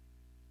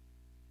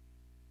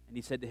 And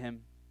he said to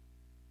him,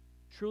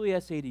 truly I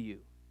say to you,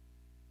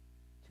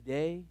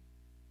 today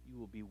you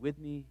will be with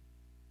me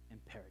in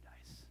paradise.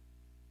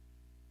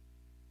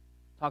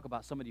 Talk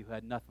about somebody who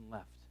had nothing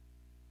left.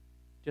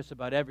 Just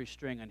about every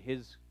string on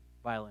his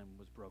violin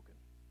was broken.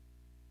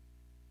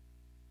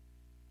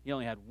 He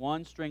only had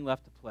one string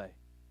left to play,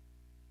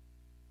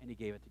 and he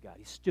gave it to God.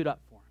 He stood up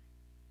for him.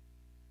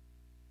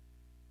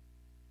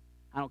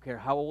 I don't care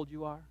how old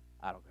you are.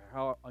 I don't care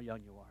how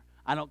young you are.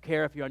 I don't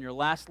care if you're on your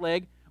last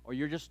leg or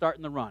you're just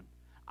starting the run.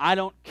 I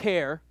don't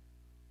care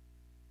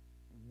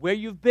where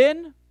you've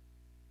been.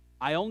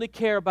 I only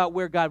care about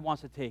where God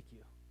wants to take you.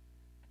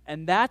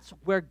 And that's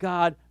where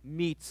God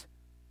meets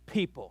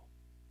people.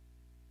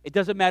 It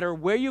doesn't matter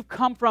where you've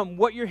come from,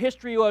 what your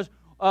history was,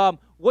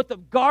 what the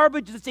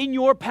garbage that's in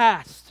your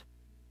past.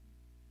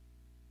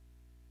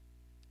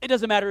 It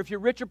doesn't matter if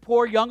you're rich or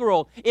poor, young or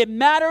old. It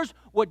matters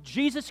what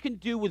Jesus can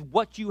do with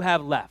what you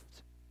have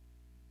left.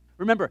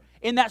 Remember,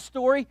 in that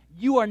story,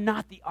 you are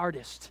not the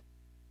artist.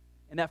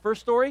 In that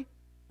first story,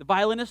 the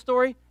violinist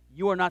story,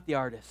 you are not the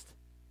artist.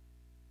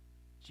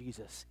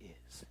 Jesus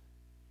is.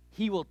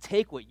 He will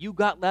take what you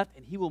got left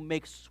and he will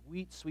make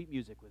sweet, sweet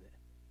music with it.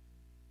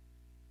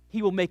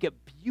 He will make it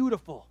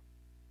beautiful.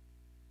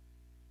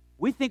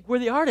 We think we're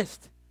the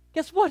artist.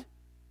 Guess what?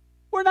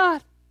 We're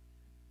not.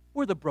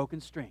 We're the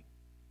broken string.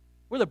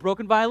 We're the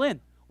broken violin.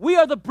 We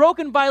are the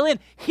broken violin.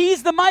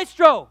 He's the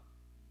maestro.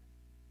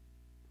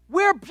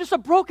 We're just a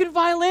broken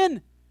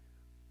violin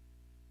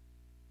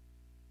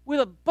with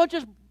a bunch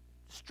of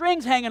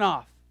strings hanging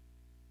off.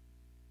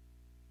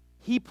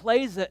 He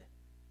plays it,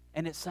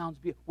 and it sounds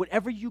beautiful.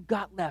 Whatever you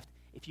got left,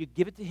 if you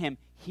give it to him,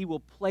 he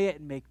will play it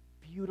and make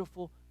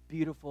beautiful,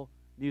 beautiful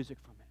music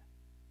from it.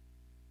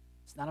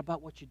 It's not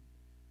about what you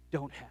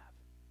don't have.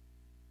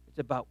 It's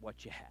about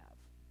what you have.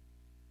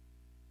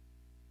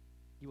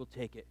 He will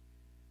take it,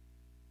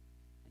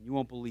 and you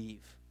won't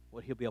believe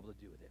what he'll be able to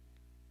do with it.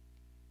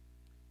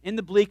 In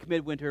the Bleak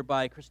Midwinter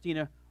by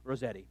Christina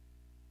Rossetti.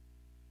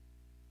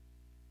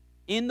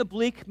 In the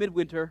bleak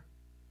midwinter,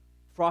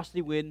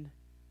 frosty wind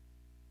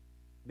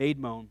made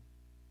moan.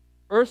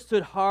 Earth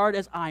stood hard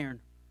as iron,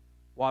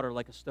 water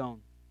like a stone.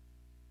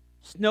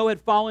 Snow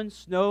had fallen,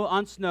 snow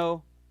on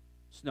snow,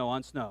 snow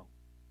on snow,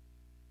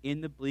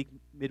 in the bleak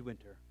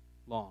midwinter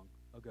long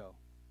ago.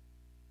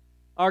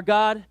 Our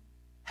God,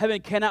 heaven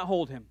cannot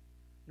hold him,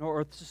 nor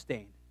earth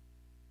sustain.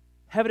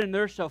 Heaven and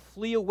earth shall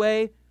flee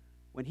away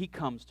when he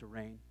comes to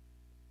reign.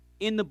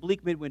 In the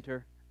bleak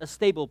midwinter, a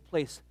stable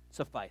place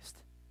sufficed.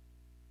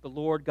 The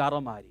Lord God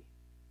Almighty,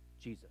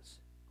 Jesus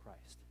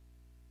Christ.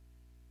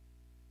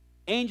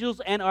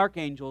 Angels and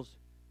archangels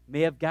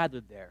may have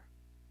gathered there.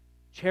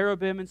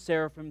 Cherubim and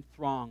seraphim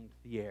thronged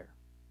the air.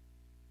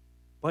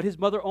 But his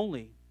mother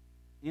only,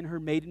 in her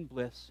maiden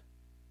bliss,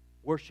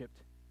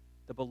 worshipped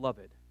the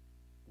beloved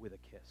with a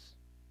kiss.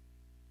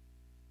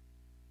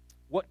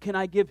 What can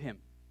I give him,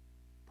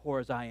 poor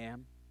as I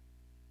am?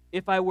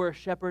 If I were a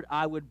shepherd,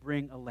 I would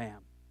bring a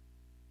lamb.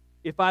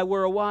 If I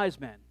were a wise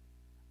man,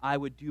 I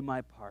would do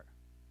my part.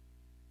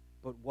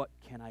 But what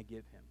can I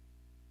give him?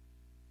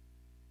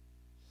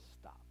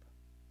 Stop.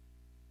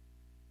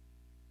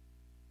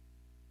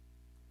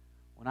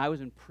 When I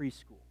was in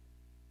preschool,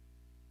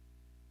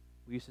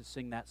 we used to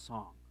sing that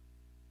song.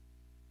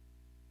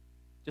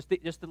 Just the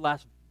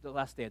last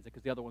stanza,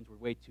 because the other ones were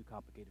way too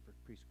complicated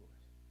for preschoolers.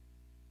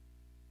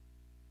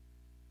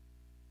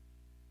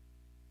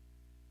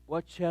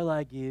 What shall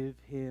I give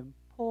him,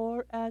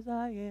 poor as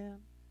I am?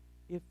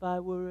 If I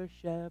were a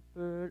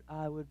shepherd,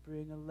 I would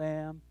bring a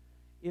lamb.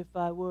 If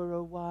I were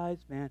a wise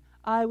man,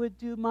 I would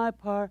do my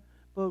part.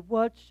 But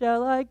what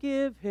shall I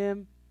give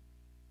him?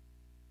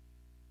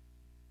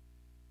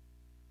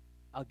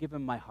 I'll give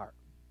him my heart.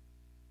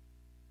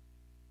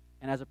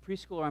 And as a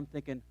preschooler, I'm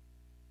thinking,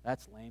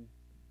 that's lame.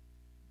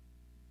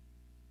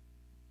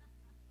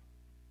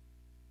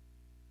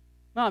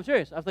 No, I'm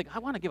serious. I was like, I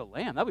want to give a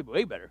lamb. That would be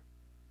way better.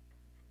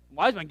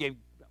 Wise man gave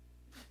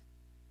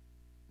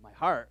my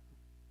heart.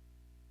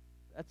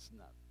 That's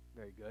not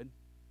very good.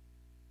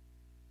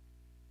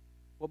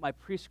 What my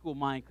preschool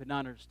mind could not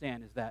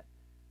understand is that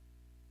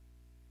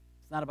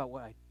it's not about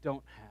what I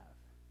don't have.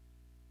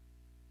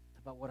 It's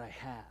about what I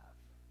have.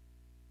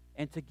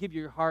 And to give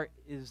your heart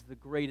is the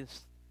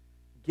greatest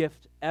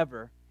gift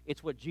ever.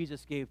 It's what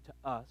Jesus gave to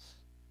us.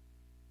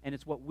 And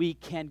it's what we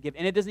can give.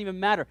 And it doesn't even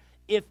matter.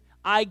 If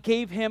I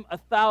gave him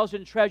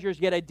 1,000 treasures,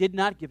 yet I did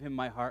not give him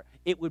my heart,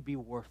 it would be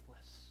worthless.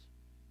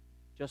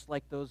 Just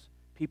like those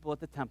people at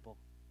the temple,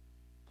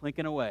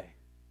 plinking away.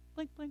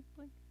 Blink, blink,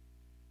 blink.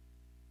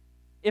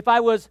 If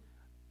I was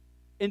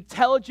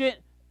intelligent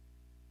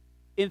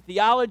in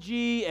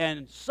theology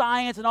and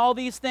science and all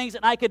these things,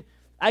 and I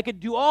could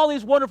do all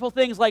these wonderful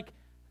things like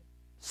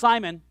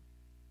Simon,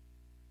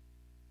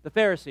 the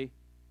Pharisee,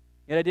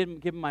 yet I didn't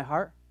give him my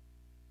heart,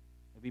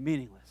 it'd be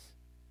meaningless.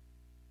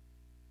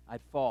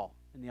 I'd fall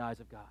in the eyes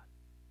of God.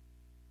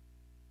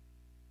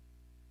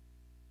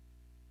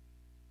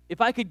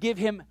 If I could give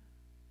him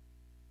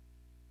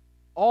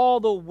all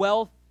the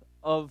wealth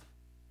of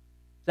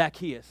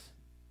Zacchaeus,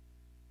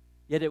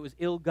 yet it was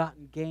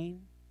ill-gotten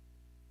gain,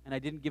 and I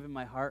didn't give him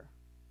my heart,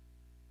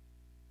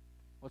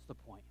 what's the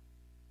point?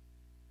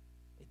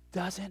 It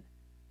doesn't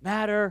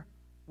matter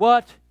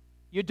what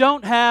you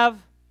don't have.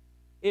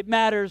 It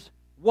matters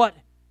what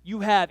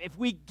you have. If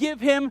we give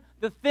him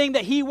the thing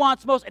that he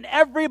wants most, and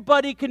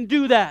everybody can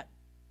do that,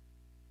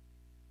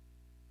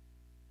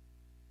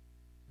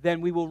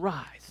 then we will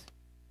rise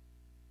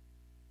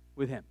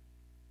with him.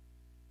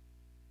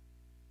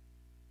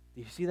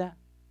 Do you see that?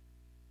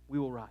 We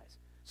will rise.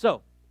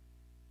 So,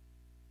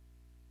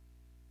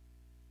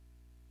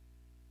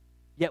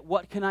 yet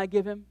what can I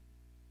give him?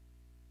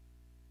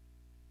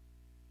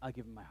 I'll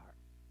give him my heart.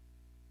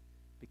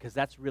 Because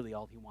that's really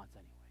all he wants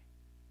anyway.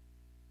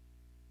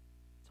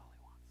 That's all he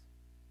wants.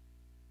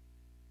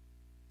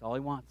 That's all he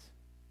wants.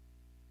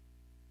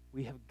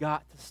 We have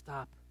got to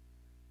stop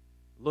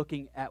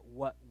looking at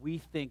what we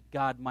think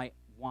God might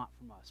want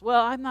from us.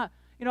 Well,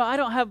 I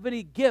don't have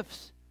any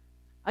gifts.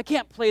 I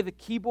can't play the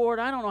keyboard.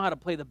 I don't know how to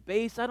play the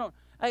bass.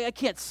 I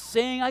can't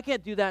sing. I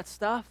can't do that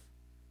stuff.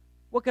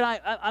 What can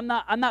I'm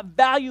not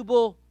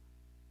valuable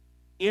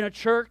in a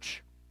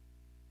church.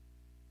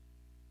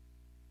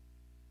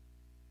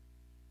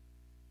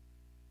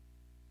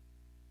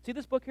 See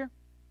this book here?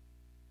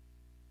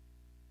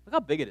 Look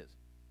how big it is.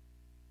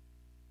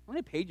 How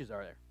many pages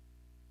are there?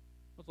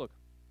 Let's look.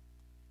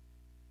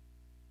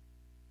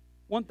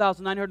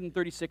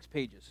 1,936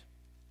 pages.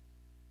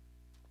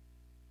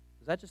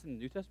 Is that just in the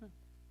New Testament?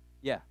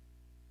 Yeah.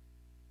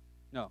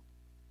 No.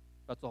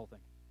 That's the whole thing.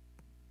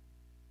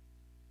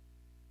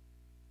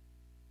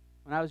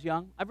 When I was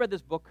young, I've read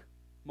this book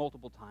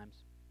multiple times.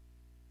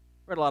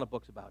 Read a lot of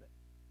books about it.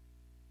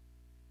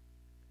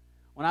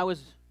 When I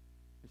was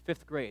in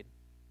 5th grade,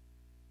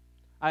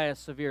 I had a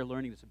severe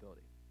learning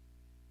disability.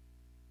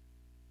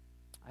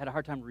 I had a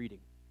hard time reading.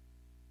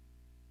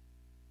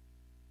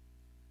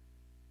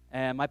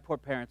 And my poor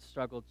parents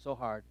struggled so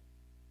hard.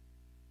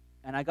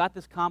 And I got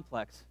this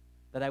complex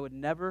that I would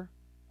never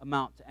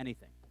amount to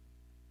anything.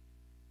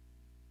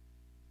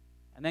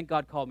 And then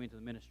God called me into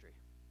the ministry.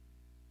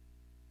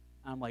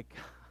 And I'm like,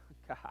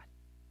 God,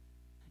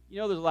 you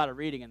know there's a lot of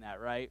reading in that,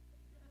 right?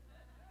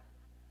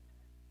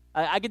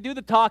 I can do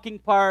the talking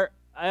part.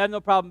 I have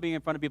no problem being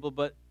in front of people,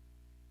 but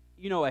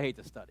you know I hate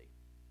to study.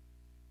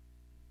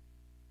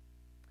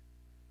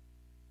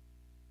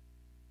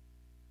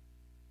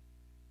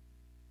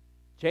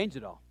 Changed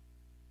it all.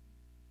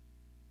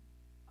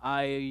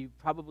 I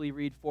probably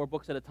read 4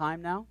 books at a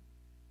time now.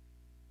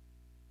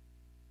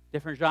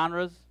 Different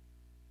genres,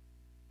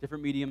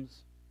 different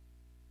mediums.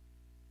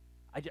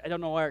 I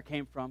don't know where it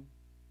came from.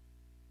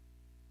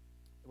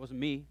 It wasn't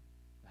me.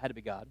 It had to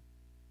be God.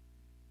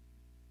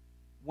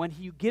 When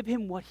you give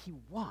him what he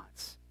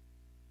wants,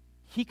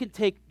 he can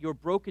take your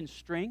broken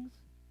strings,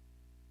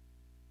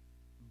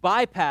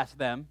 bypass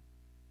them,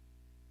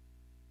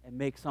 and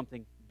make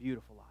something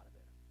beautiful out of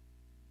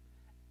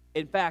it.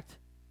 In fact,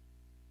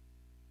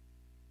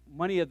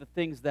 many of the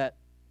things that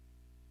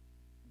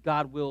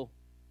God will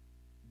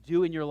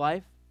do in your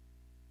life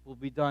will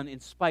be done in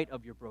spite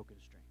of your broken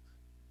strings.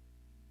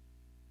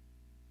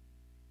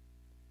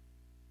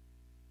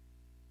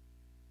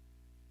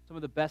 Some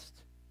of the best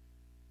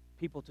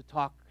people to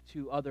talk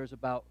to others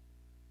about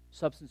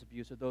substance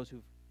abuse are those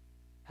who've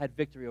had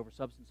victory over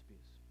substance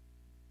abuse.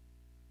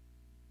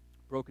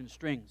 Broken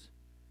strings.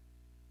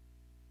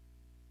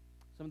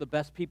 Some of the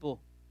best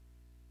people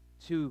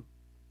to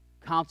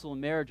counsel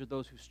in marriage are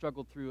those who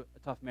struggled through a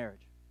tough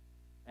marriage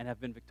and have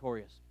been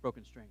victorious.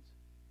 Broken strings.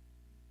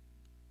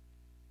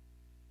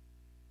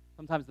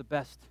 Sometimes the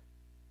best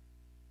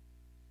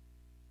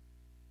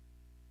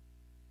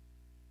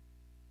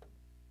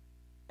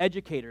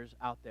educators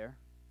out there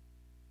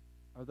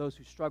are those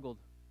who struggled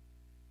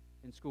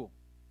in school.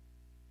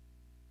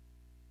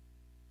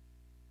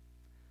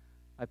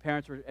 My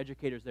parents were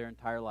educators their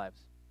entire lives.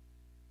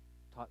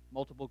 Taught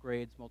multiple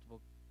grades,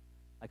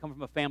 I come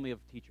from a family of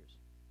teachers.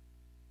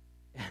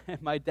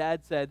 And my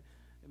dad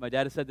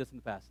has said this in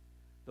the past,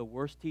 the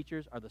worst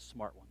teachers are the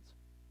smart ones.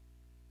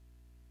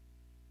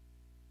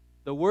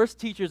 The worst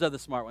teachers are the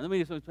smart ones. Let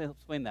me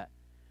explain that.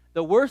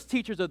 The worst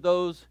teachers are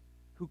those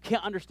who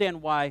can't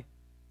understand why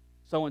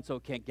so-and-so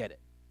can't get it.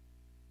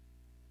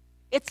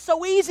 It's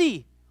so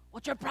easy.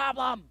 What's your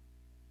problem?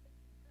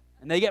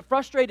 And they get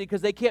frustrated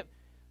because they can't.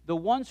 The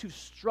ones who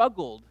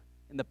struggled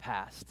in the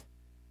past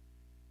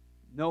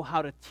know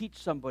how to teach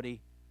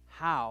somebody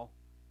how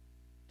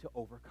to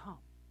overcome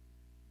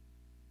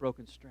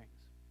broken strings.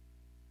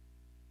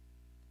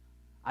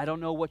 I don't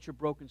know what your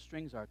broken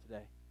strings are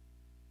today.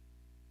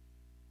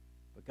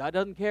 But God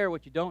doesn't care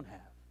what you don't have.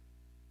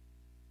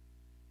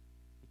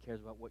 He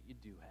cares about what you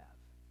do have.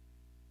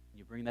 And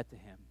you bring that to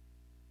him,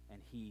 and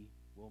he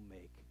will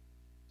make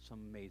some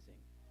amazing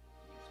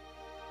music.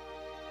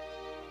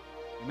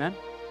 Amen?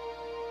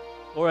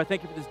 Lord, I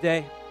thank you for this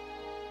day.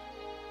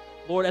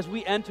 Lord, as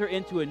we enter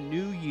into a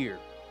new year,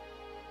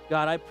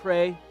 God, I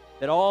pray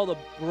that all the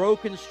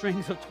broken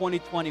strings of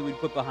 2020 we'd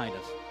put behind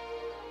us.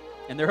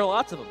 And there are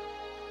lots of them.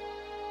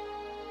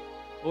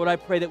 Lord, I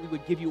pray that we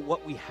would give you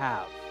what we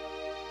have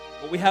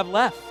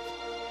left,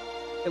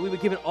 that we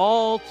would give it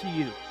all to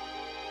you,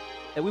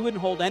 that we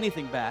wouldn't hold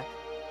anything back.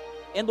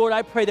 And Lord,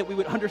 I pray that we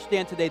would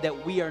understand today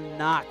that we are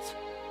not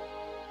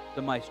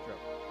the maestro.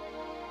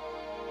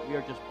 We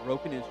are just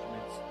broken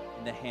instruments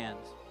in the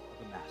hands of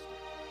the master.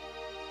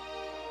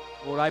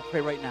 Lord, I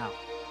pray right now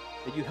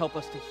that you help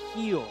us to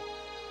heal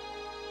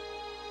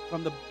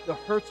from the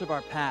hurts of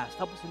our past.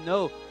 Help us to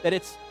know that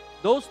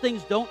those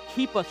things don't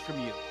keep us from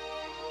you.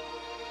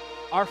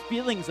 Our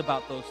feelings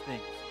about those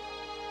things,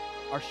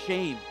 our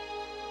shame,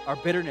 our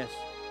bitterness,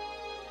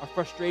 our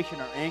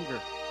frustration, our anger,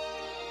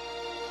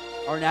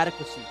 our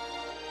inadequacy,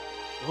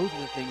 those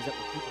are the things that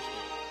will keep us from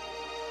you.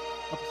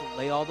 Help us to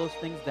lay all those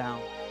things down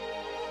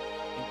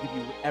and give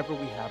you whatever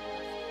we have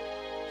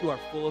left to our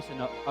fullest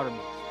and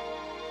uttermost.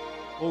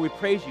 Lord, we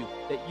praise you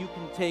that you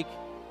can take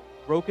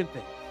broken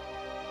things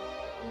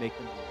and make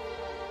them new,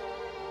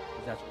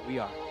 because that's what we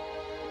are.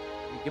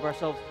 We give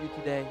ourselves to you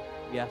today.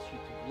 We ask you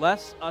to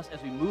bless us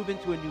as we move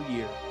into a new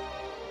year.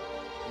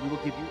 And we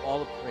will give you all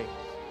the praise,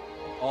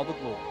 all the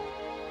glory.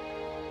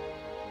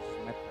 In Jesus'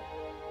 name I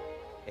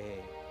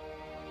pray.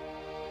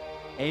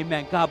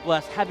 Amen. God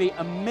bless. Have an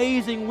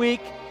amazing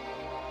week.